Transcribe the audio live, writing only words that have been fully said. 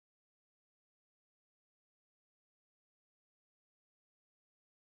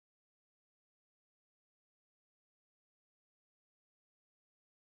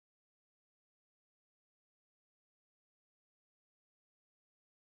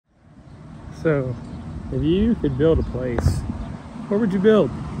So, if you could build a place, where would you build?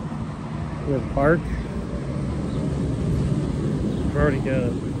 You have a park. We've already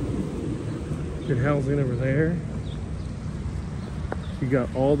got good housing over there. You got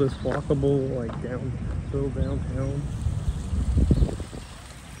all this walkable, like downtown.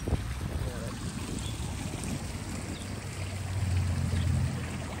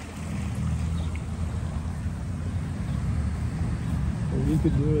 You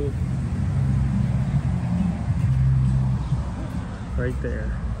could do it right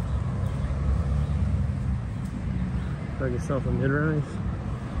there. Got yourself a mid-rise.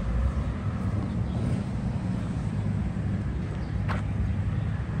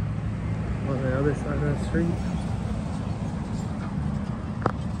 On the other side of that street.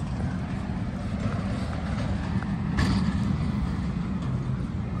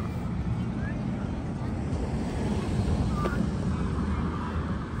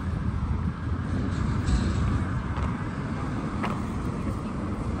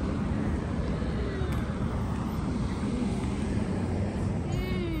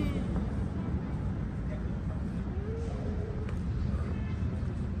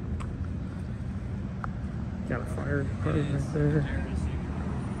 Got a fire department right there.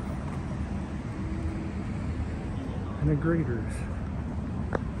 And a Graders.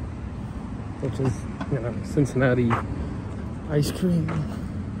 Which is, you know, Cincinnati ice cream.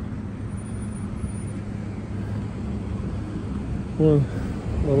 Well,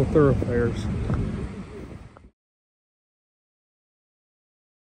 little thoroughfares.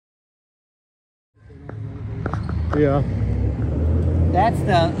 Yeah. That's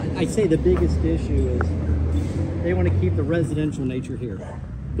I'd say the biggest issue is they want to keep the residential nature here.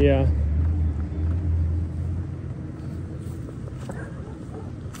 Yeah.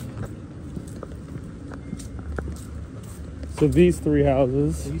 So these three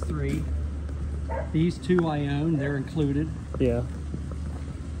houses. These three. These two I own, they're included. Yeah.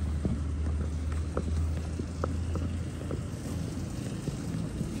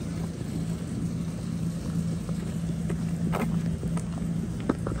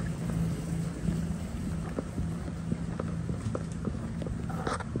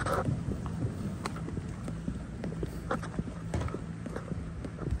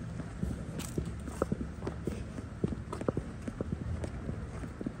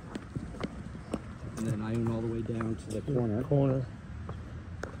 And then I own all the way down to the corner.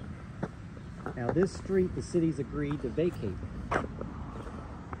 Now this street, the city's agreed to vacate.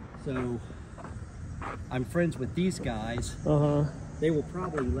 So I'm friends with these guys. They will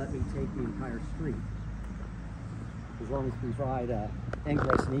probably let me take the entire street as long as we provide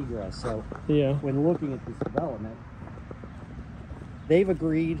ingress and egress. So yeah, when looking at this development, they've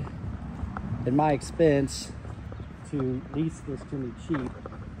agreed at my expense to lease this to me cheap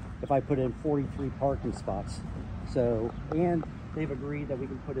if I put in 43 parking spots. So, and they've agreed that we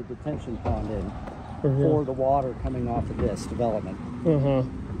can put a detention pond in for the water coming off of this development.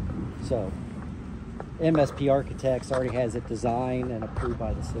 So, MSP Architects already has it designed and approved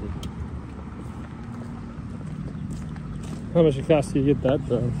by the city. How much it cost you to get that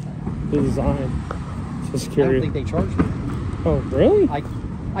done? The design. Just curious. I don't think they charge me. Oh, really?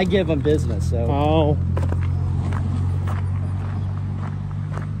 I give them business, so. Oh.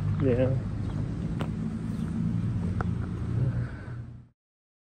 Yeah.